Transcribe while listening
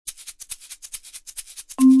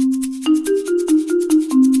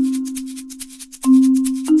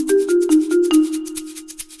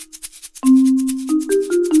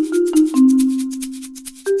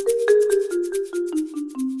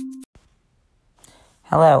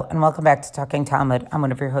Hello, and welcome back to Talking Talmud. I'm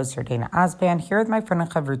one of your hosts, Dana Osband, here with my friend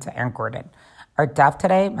and chavruta, Aaron Gordon. Our daf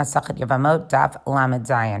today, Masachet Yevamot, daf Lamed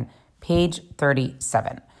Zayin, page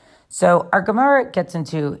 37. So our Gemara gets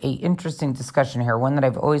into an interesting discussion here, one that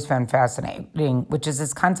I've always found fascinating, which is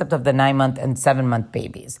this concept of the 9-month and 7-month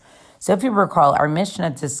babies. So if you recall, our Mishnah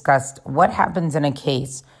discussed what happens in a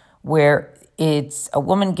case where it's a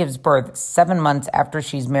woman gives birth 7 months after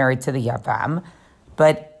she's married to the Yavam,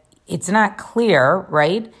 but it's not clear,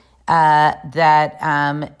 right, that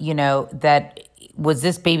was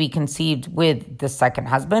this baby conceived with the second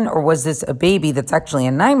husband, or was this a baby that's actually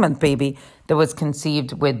a 9-month baby that was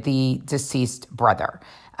conceived with the deceased brother?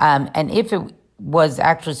 And if it was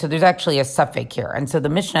actually, so there's actually a suffix here. And so the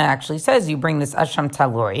Mishnah actually says you bring this Asham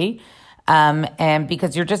Talori, and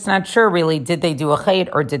because you're just not sure really, did they do a chait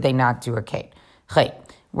or did they not do a chait?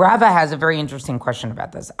 Rava has a very interesting question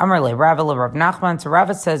about this. Amar Rava Rav Nachman. So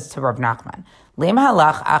Rava says to Rav Nachman, Leim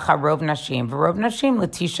halach acha rov nashim v'rov nashim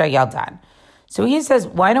letisha yaldan. So he says,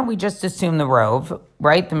 why don't we just assume the rov,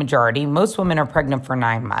 right? The majority. Most women are pregnant for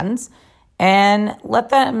 9 months, and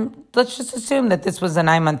let's just assume that this was a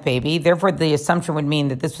 9-month baby. Therefore, the assumption would mean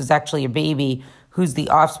that this was actually a baby who's the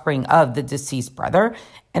offspring of the deceased brother,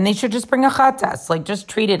 and they should just bring a chatas, like just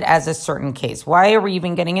treat it as a certain case. Why are we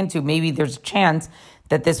even getting into maybe there's a chance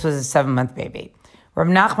that this was a 7-month baby? Rav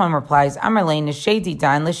Nachman replies, Amar le neshedi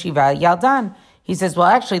dan l'shiva yaldan. He says, well,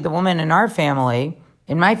 actually, the woman in my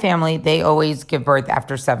family, they always give birth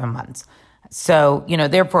after 7 months. So,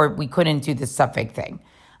 therefore, we couldn't do this suffix thing.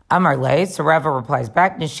 Amar le, so Rava replies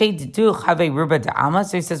back, neshedi du chave ruba da'alma.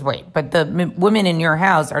 So he says, wait, but the women in your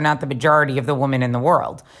house are not the majority of the women in the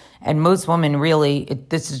world. And most women really,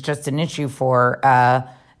 this is just an issue for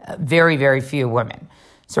very, very few women.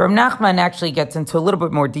 So Rav Nachman actually gets into a little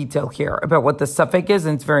bit more detail here about what the suffix is,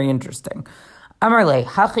 and it's very interesting. Amar le,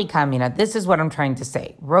 hachi kamina, this is what I'm trying to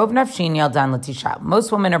say. Rov nafshin yaldan l'tisha.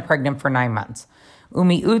 Most women are pregnant for 9 months.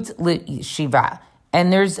 Umiut l'shiva.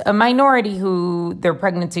 And there's a minority who their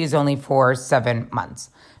pregnancy is only for 7 months.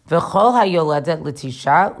 V'chol hayoledet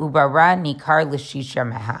l'tisha ubara nikar l'shisha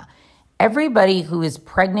meha. Everybody who is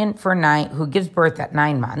pregnant who gives birth at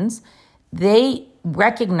 9 months, they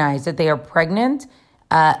recognize that they are pregnant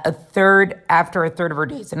after a third of her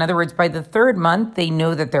days. In other words, by the 3rd month, they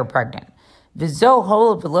know that they're pregnant. But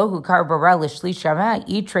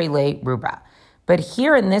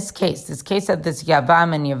here in this case of this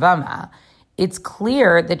Yavam and Yavama, it's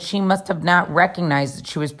clear that she must have not recognized that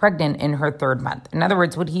she was pregnant in her 3rd month. In other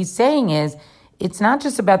words, what he's saying is, it's not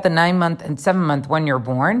just about the 9-month and 7-month when you're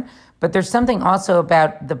born, but there's something also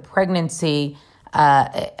about the pregnancy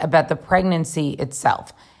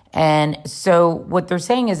itself. And so what they're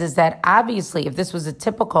saying is that obviously if this was a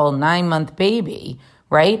typical 9-month baby,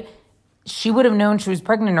 right, she would have known she was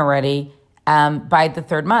pregnant already by the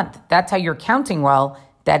 3rd month. That's how you're counting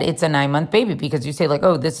that it's a 9-month baby, because you say like,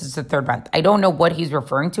 oh, this is the 3rd month. I don't know what he's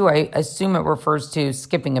referring to. I assume it refers to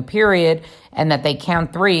skipping a period and that they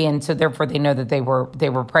count 3, and so therefore they know that they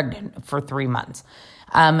were pregnant for 3 months.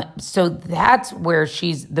 So that's where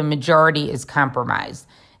the majority is compromised.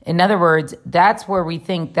 In other words, that's where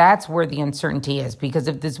the uncertainty is, because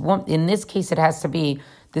if this woman, in this case, it has to be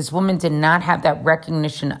this woman did not have that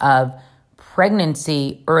recognition of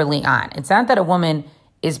pregnancy early on. It's not that a woman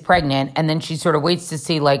is pregnant and then she sort of waits to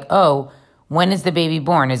see like, oh, when is the baby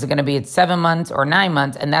born? Is it going to be at 7 months or 9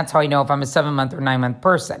 months? And that's how I know if I'm a 7-month or 9-month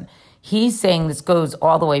person. He's saying this goes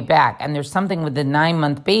all the way back. And there's something with the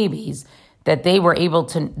 9-month babies that they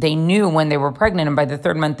knew when they were pregnant. And by the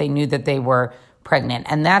 3rd month, they knew that they were pregnant.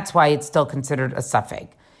 And that's why it's still considered a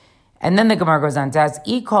suffix. And then the Gemara goes on to ask,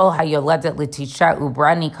 Ikol hayoledet l'tisha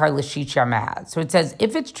ubrani kar l'shisha meha. So it says,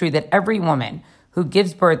 if it's true that every woman who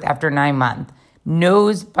gives birth after 9 months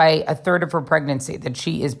knows by a 3rd of her pregnancy that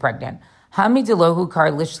she is pregnant, hamidilohu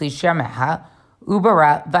kar l'shisha meha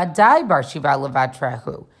ubara vadai bar shiva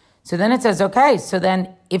levatrehu. So then it says, okay, so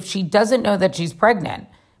then if she doesn't know that she's pregnant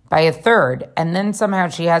by a 3rd, and then somehow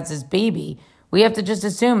she has this baby, we have to just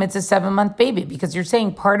assume it's a 7-month baby, because you're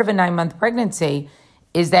saying part of a 9-month pregnancy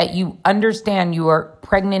is that you understand you are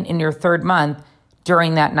pregnant in your 3rd month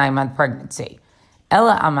during that 9-month pregnancy.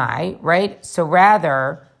 Ella amai, right? So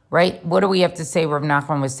rather, right, what do we have to say? Rav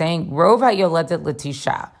Nachman was saying, Rov hayoledet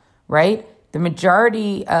l'tisha, right? The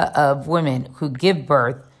majority of women who give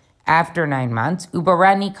birth after 9 months,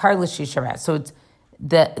 ubarani kar l'shisha. So it's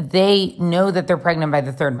they know that they're pregnant by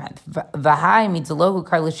the 3rd month. V'hai mitalohu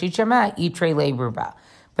kar l'shisha itre le ruba.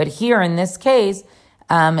 But here in this case,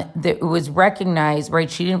 it was recognized, right?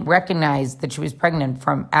 She didn't recognize that she was pregnant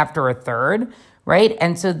from after a 3rd, right?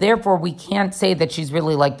 And so therefore we can't say that she's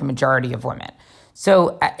really like the majority of women.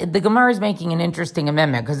 So the Gemara is making an interesting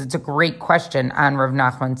amendment because it's a great question on Rav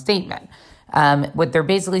Nachman's statement. What they're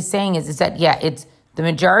basically saying is that, yeah, it's the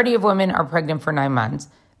majority of women are pregnant for 9 months.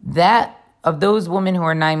 That of those women who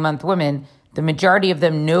are 9-month women, the majority of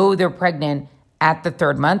them know they're pregnant at the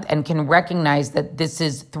 3rd month and can recognize that this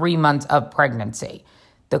is 3 months of pregnancy.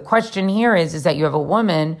 The question here is that you have a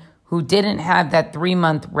woman who didn't have that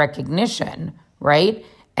 3-month recognition, right?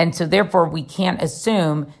 And so therefore we can't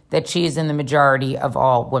assume that she is in the majority of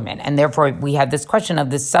all women. And therefore we have this question of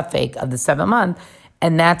the suffix of the 7th month.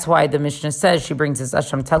 And that's why the Mishnah says she brings this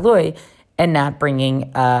Asham Talui and not bringing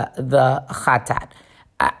the Chatat.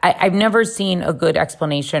 I've never seen a good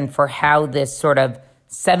explanation for how this sort of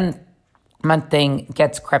 7th month thing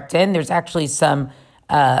gets crept in. There's actually some,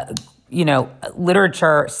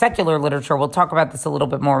 literature, secular literature. We'll talk about this a little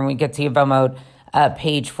bit more when we get to Yevamot,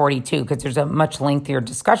 page 42, because there's a much lengthier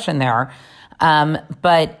discussion there.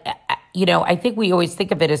 But I think we always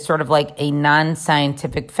think of it as sort of like a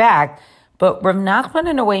non-scientific fact, but Rav Nachman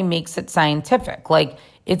in a way makes it scientific. Like,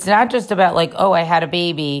 it's not just about like, oh, I had a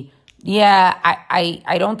baby. Yeah,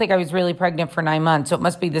 I don't think I was really pregnant for 9 months, so it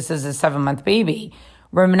must be this is a 7-month baby.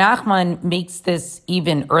 Rav Nachman makes this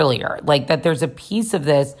even earlier, like that there's a piece of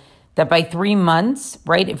this that by 3 months,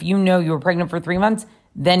 right, if you know you were pregnant for 3 months,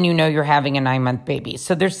 then you know you're having a 9-month baby.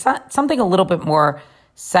 So there's something a little bit more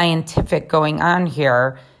scientific going on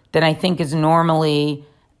here than I think is normally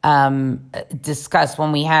discussed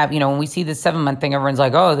when we have, when we see the 7-month thing, everyone's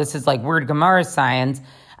like, oh, this is like weird Gemara science.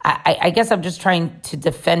 I guess I'm just trying to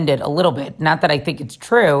defend it a little bit. Not that I think it's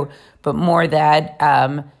true, but more that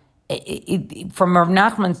from Rav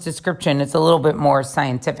Nachman's description, it's a little bit more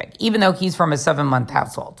scientific, even though he's from a 7-month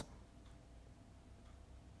household.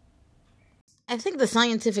 I think the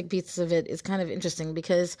scientific piece of it is kind of interesting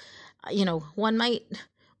because, one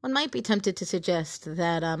might be tempted to suggest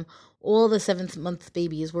that all the 7th-month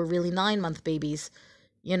babies were really 9-month babies,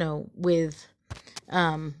 with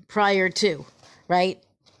prior to, right?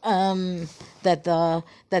 That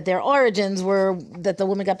their origins were that the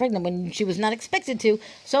woman got pregnant when she was not expected to.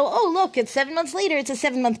 So, oh look, it's 7 months later, it's a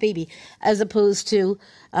 7-month baby, as opposed to,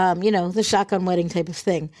 the shotgun wedding type of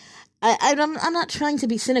thing. I'm not trying to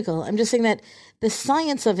be cynical. I'm just saying that the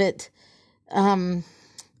science of it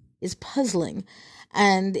is puzzling,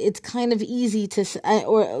 and it's kind of easy to,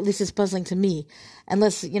 or at least it's puzzling to me,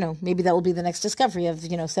 unless, maybe that will be the next discovery of,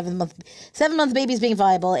 7-month babies being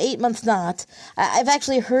viable, 8 months not. I've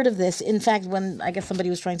actually heard of this. In fact, when I guess somebody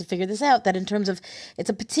was trying to figure this out, that in terms of, it's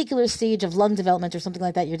a particular stage of lung development or something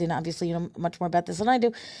like that. You're doing, obviously, much more about this than I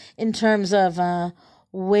do, in terms of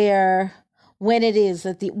when it is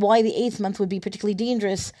that why the 8th month would be particularly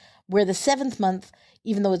dangerous, where the 7th month,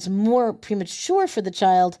 even though it's more premature for the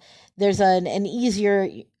child, there's an easier,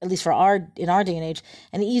 at least in our day and age,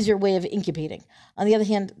 an easier way of incubating. On the other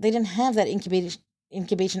hand, they didn't have that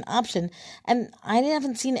incubation option, and I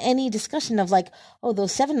haven't seen any discussion of like, oh,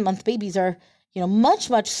 those 7-month babies are,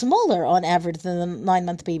 much, much smaller on average than the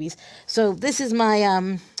 9-month babies. So this is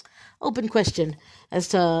my open question as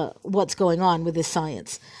to what's going on with this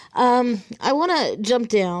science. I want to jump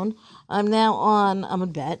down. I'm now on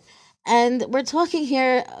Amud Bet. And we're talking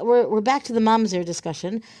here, we're back to the mamzer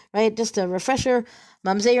discussion, right? Just a refresher,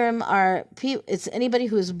 mamzerim it's anybody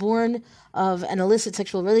who is born of an illicit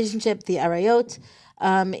sexual relationship, the arayot.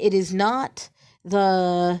 It is not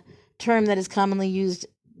the term that is commonly used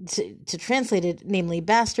to translate it, namely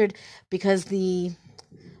bastard, because the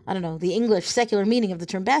English secular meaning of the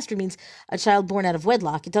term bastard means a child born out of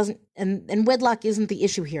wedlock. It doesn't, and wedlock isn't the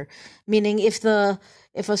issue here. Meaning if a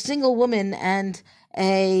single woman and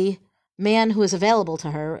a man who is available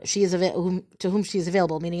to her, to whom she is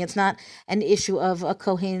available, meaning it's not an issue of a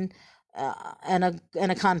Kohen and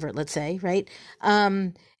a convert, let's say, right?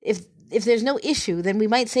 If there's no issue, then we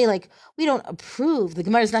might say, like, we don't approve, the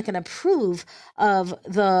Gemara is not going to approve of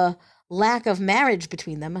the lack of marriage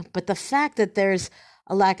between them, but the fact that there's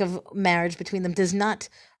a lack of marriage between them does not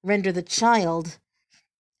render the child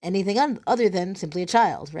anything other than simply a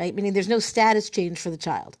child, right? Meaning there's no status change for the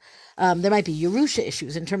child. There might be Yerusha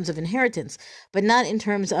issues in terms of inheritance, but not in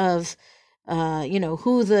terms of,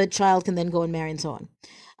 who the child can then go and marry and so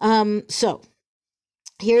on. So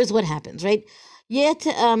here's what happens, right? Yet,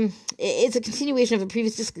 it's a continuation of a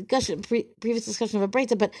previous discussion of a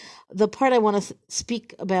Breita, but the part I want to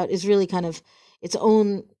speak about is really kind of its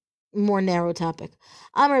own more narrow topic.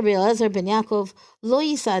 Amar Be'elazar ben Yaakov, lo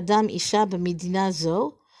yisa adam isha b'medina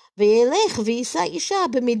zo, ve'yelech v'yisa isha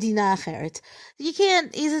b'medina acheret. You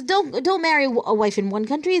can't, he says, don't marry a wife in one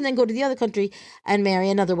country and then go to the other country and marry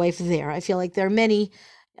another wife there. I feel like there are many,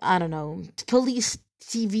 police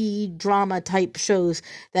TV drama type shows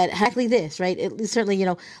that exactly this, right? It certainly,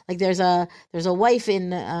 like there's a wife in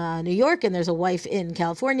New York and there's a wife in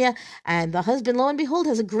California, and the husband, lo and behold,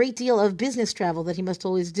 has a great deal of business travel that he must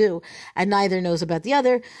always do, and neither knows about the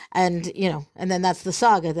other, and and then that's the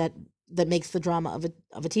saga that makes the drama of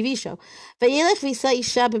a TV show. He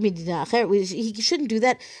shouldn't do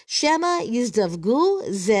that. Shema yizdavgu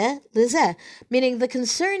zeh lezeh. Meaning the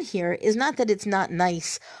concern here is not that it's not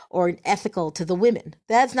nice or ethical to the women.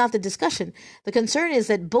 That's not the discussion. The concern is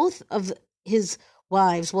that both of his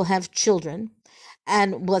wives will have children,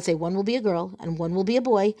 and let's say one will be a girl and one will be a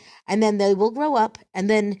boy, and then they will grow up, and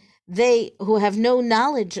then they who have no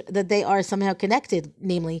knowledge that they are somehow connected,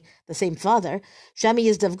 namely the same father, Shami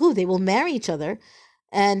Yizdavgu, they will marry each other,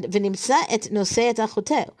 and v'nimsa et noseh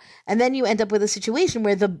achoteu, and then you end up with a situation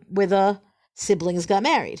where the siblings got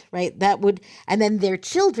married, right? And then their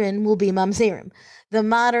children will be mamzerim. The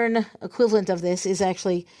modern equivalent of this is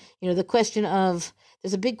actually, the question of,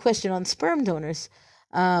 there's a big question on sperm donors,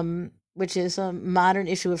 which is a modern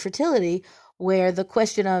issue of fertility, where the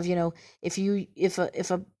question of, if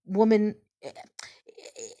a woman,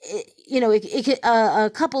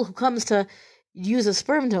 a couple who comes to use a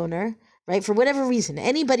sperm donor, right, for whatever reason,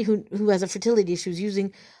 anybody who has a fertility issue is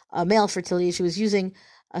using a male fertility issue is using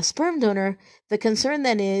a sperm donor. The concern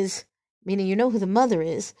then is, meaning who the mother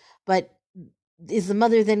is, but is the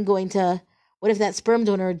mother then going to, what if that sperm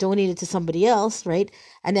donor donated to somebody else, right?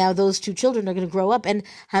 And now those two children are going to grow up and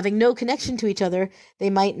having no connection to each other. They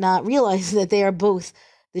might not realize that they are both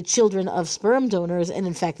the children of sperm donors and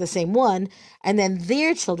in fact the same one. And then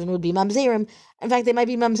their children would be mamzerim. In fact, they might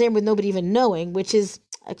be mamzerim with nobody even knowing, which is,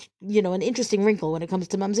 an interesting wrinkle when it comes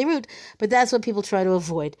to mamzerut. But that's what people try to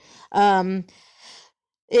avoid.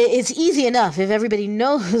 It's easy enough if everybody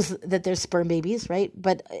knows that they're sperm babies, right?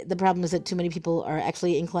 But the problem is that too many people are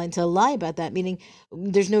actually inclined to lie about that, meaning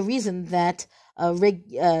there's no reason that a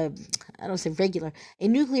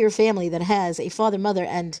nuclear family that has a father, mother,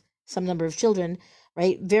 and some number of children,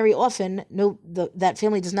 right? Very often, that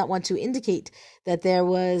family does not want to indicate that there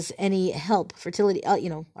was any help, fertility,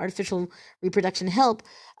 artificial reproduction help,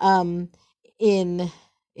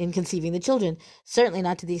 in conceiving the children. Certainly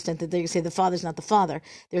not to the extent that they say the father's not the father.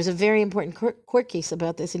 There's a very important court case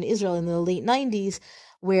about this in Israel in the late 90s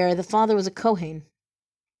where the father was a Kohen.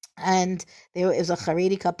 And it was a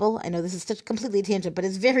Haredi couple. I know this is such completely a tangent, but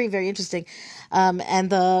it's very, very interesting. And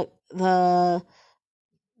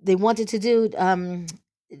they wanted to do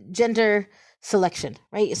gender selection,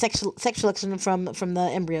 right? Sexual selection from the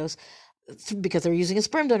embryos, because they were using a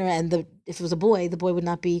sperm donor, and if it was a boy, the boy would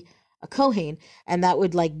not be a Kohen, and that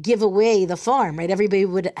would give away the farm, right? Everybody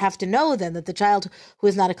would have to know then that the child who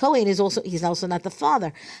is not a Kohen he's also not the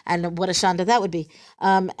father, and what a shanda that would be.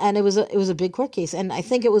 And it was a big court case, and I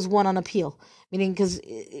think it was won on appeal, meaning because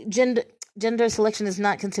gender selection is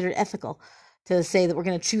not considered ethical to say that we're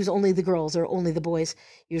going to choose only the girls or only the boys,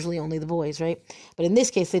 usually only the boys, right? But in this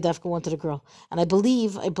case, they definitely wanted a girl, and I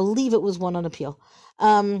believe it was won on appeal.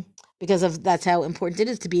 Because that's how important it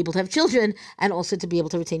is to be able to have children and also to be able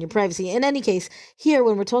to retain your privacy. In any case, here,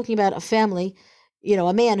 when we're talking about a family,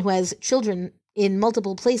 a man who has children in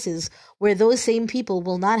multiple places where those same people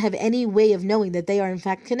will not have any way of knowing that they are in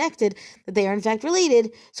fact connected, that they are in fact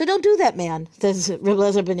related. So don't do that, man, says Reb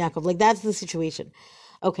Eliezer ben Yaakov. That's the situation.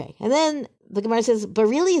 Okay, and then the Gemara says, but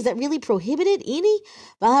really, is that really prohibited? Ini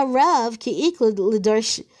v'harav ki ikla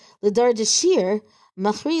l'dar deshir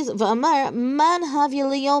machriz v'amar man havya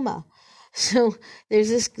liyoma. So there's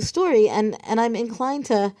this story, and I'm inclined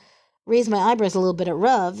to raise my eyebrows a little bit at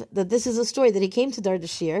Rav, that this is a story that he came to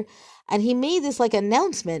Dardashir, and he made this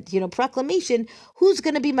announcement, proclamation, who's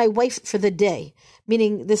going to be my wife for the day?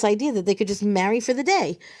 Meaning this idea that they could just marry for the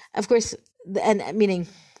day. Of course, and meaning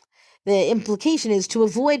the implication is to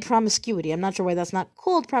avoid promiscuity. I'm not sure why that's not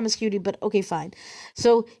called promiscuity, but okay, fine.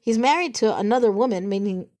 So he's married to another woman,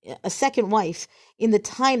 meaning a second wife, in the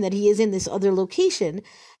time that he is in this other location.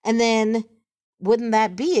 And then wouldn't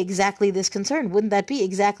that be exactly this concern? Wouldn't that be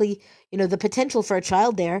exactly, the potential for a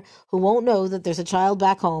child there who won't know that there's a child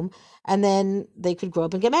back home, and then they could grow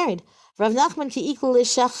up and get married? Rav Nachman ki iklu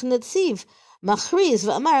l'shach netziv. Machriz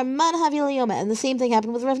v'amar man havi liyoma. And the same thing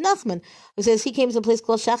happened with Rav Nachman, who says he came to a place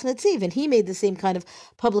called Shach Netziv, and he made the same kind of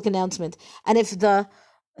public announcement. And if the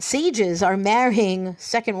sages are marrying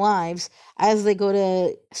second wives as they go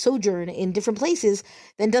to sojourn in different places,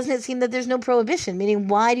 then doesn't it seem that there's no prohibition? Meaning,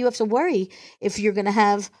 why do you have to worry if you're going to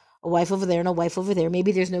have a wife over there and a wife over there?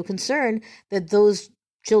 Maybe there's no concern that those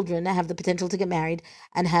children have the potential to get married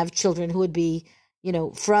and have children who would be,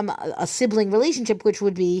 from a sibling relationship, which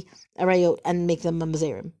would be a rayot and make them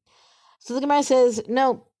mamzerim. So the Gemara says,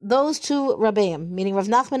 no, those two Rabbeim, meaning Rav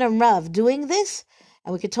Nachman and Rav, doing this,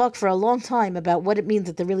 and we could talk for a long time about what it means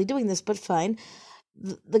that they're really doing this, but fine.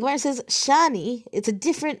 The Gemara says, Shani, that's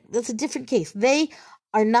a different case. They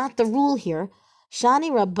are not the rule here.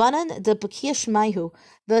 Shani Rabbanan de Pakia Shmaihu.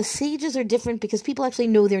 The sages are different because people actually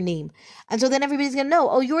know their name. And so then everybody's going to know,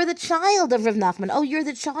 oh, you're the child of Rav Nachman. Oh, you're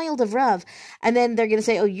the child of Rav. And then they're going to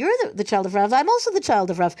say, oh, you're the child of Rav. I'm also the child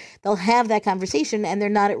of Rav. They'll have that conversation and they're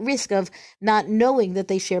not at risk of not knowing that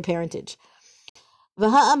they share parentage.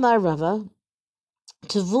 V'ha'amar Rava,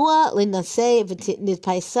 Tavua l'naseh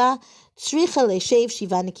v'nitpaisa tzricha le'shev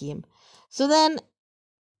shiva nikim. So then,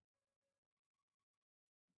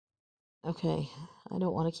 okay, I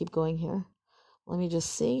don't want to keep going here. Let me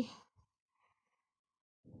just see.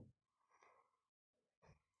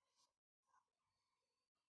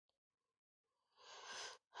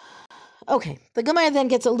 Okay, the Gemara then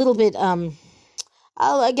gets a little bit,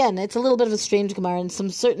 again, it's a little bit of a strange Gemara and some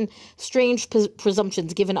certain strange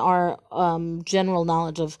presumptions given our general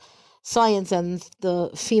knowledge of science and the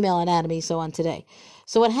female anatomy, so on today.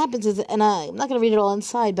 So what happens is, and I'm not going to read it all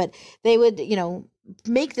inside, but they would,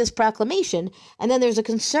 make this proclamation, and then there's a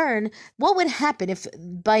concern, what would happen if,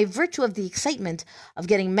 by virtue of the excitement of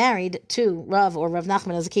getting married to Rav or Rav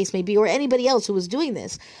Nachman, as the case may be, or anybody else who was doing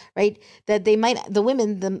this, right, that the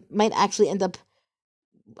women might actually end up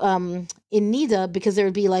in nida, because there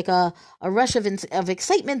would be like a rush of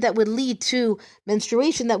excitement that would lead to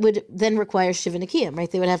menstruation that would then require shiva nekiyim, right?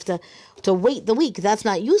 They would have to wait the week. That's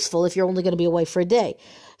not useful if you're only going to be a wife for a day.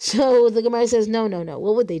 So the Gemara says, no.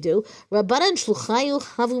 What would they do? Rabbanan shluchayu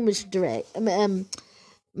havu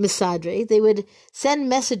misadre. They would send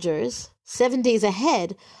messengers 7 days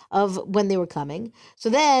ahead of when they were coming. So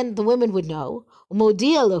then the women would know.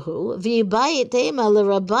 Modia lahu v'yibayit tema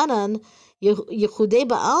l'Rabbanan. So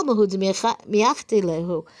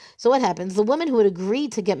what happens? The woman who would agree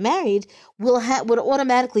to get married would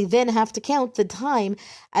automatically then have to count the time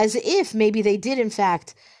as if maybe they did in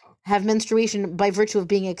fact have menstruation by virtue of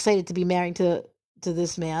being excited to be married to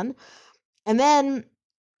this man, and then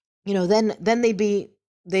then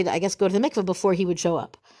they'd I guess go to the mikveh before he would show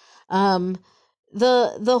up.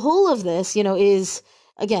 The whole of this is,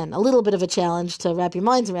 again, a little bit of a challenge to wrap your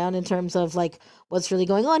minds around in terms of like what's really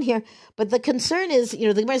going on here. But the concern is,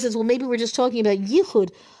 the Gemara says, well, maybe we're just talking about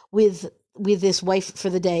yichud with this wife for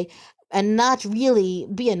the day, and not really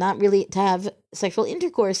to have sexual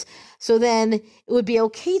intercourse. So then it would be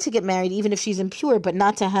okay to get married even if she's impure, but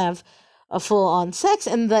not to have a full-on sex.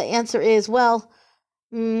 And the answer is, well,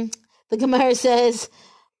 the Gemara says,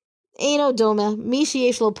 Eino doma, misha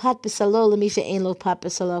yesh lo pat b'salo, lemisha ein lo pat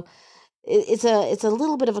b'salo. It's a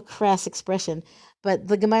little bit of a crass expression, but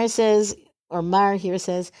the Gemara says, or Mar here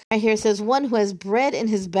says, one who has bread in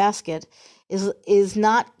his basket is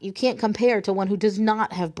not, you can't compare to one who does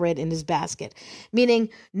not have bread in his basket. Meaning,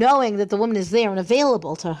 knowing that the woman is there and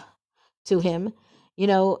available to him,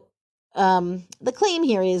 the claim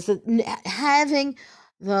here is that having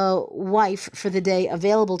the wife for the day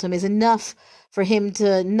available to him is enough for him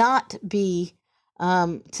to not be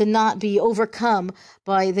overcome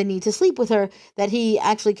by the need to sleep with her, that he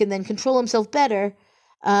actually can then control himself better,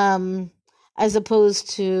 as opposed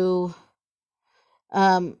to,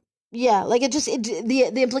 the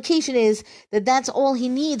implication is that that's all he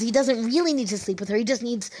needs. He doesn't really need to sleep with her. He just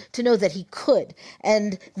needs to know that he could.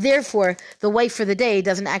 And therefore, the wife for the day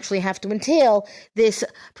doesn't actually have to entail this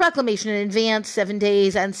proclamation in advance, 7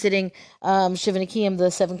 days, and sitting Shiva Nekiyim,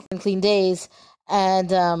 the 7 clean days,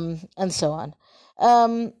 and so on.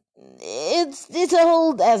 It's a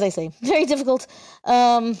whole, as I say, very difficult.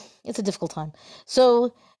 It's a difficult time.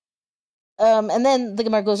 So, and then the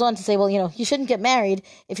Gemara goes on to say, well, you shouldn't get married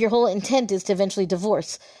if your whole intent is to eventually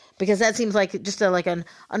divorce, because that seems like just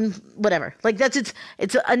whatever. Like it's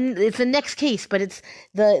the next case, but it's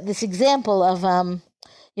this example of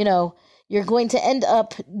you're going to end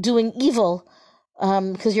up doing evil,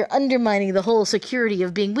 because you're undermining the whole security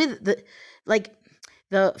of being with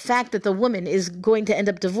the fact that the woman is going to end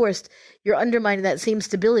up divorced. You're undermining that same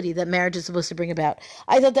stability that marriage is supposed to bring about.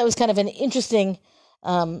 I thought that was kind of an interesting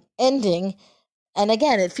ending. And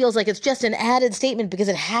again, it feels like it's just an added statement because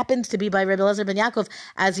it happens to be by Rebbe Elazar ben Yaakov,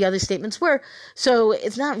 as the other statements were. So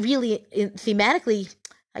it's not really thematically,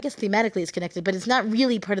 I guess thematically it's connected, but it's not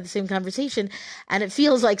really part of the same conversation. And it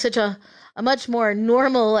feels like such a much more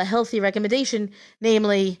normal, healthy recommendation,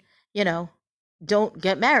 namely, don't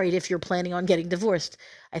get married if you're planning on getting divorced.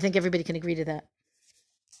 I think everybody can agree to that.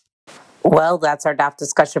 Well, that's our DAF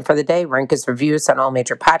discussion for the day. Rank us reviews on all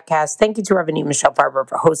major podcasts. Thank you to Rabbanit Michelle Barber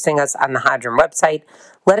for hosting us on the Hadran website.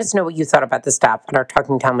 Let us know what you thought about this DAF on our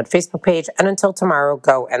Talking Talmud Facebook page. And until tomorrow,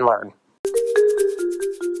 go and learn.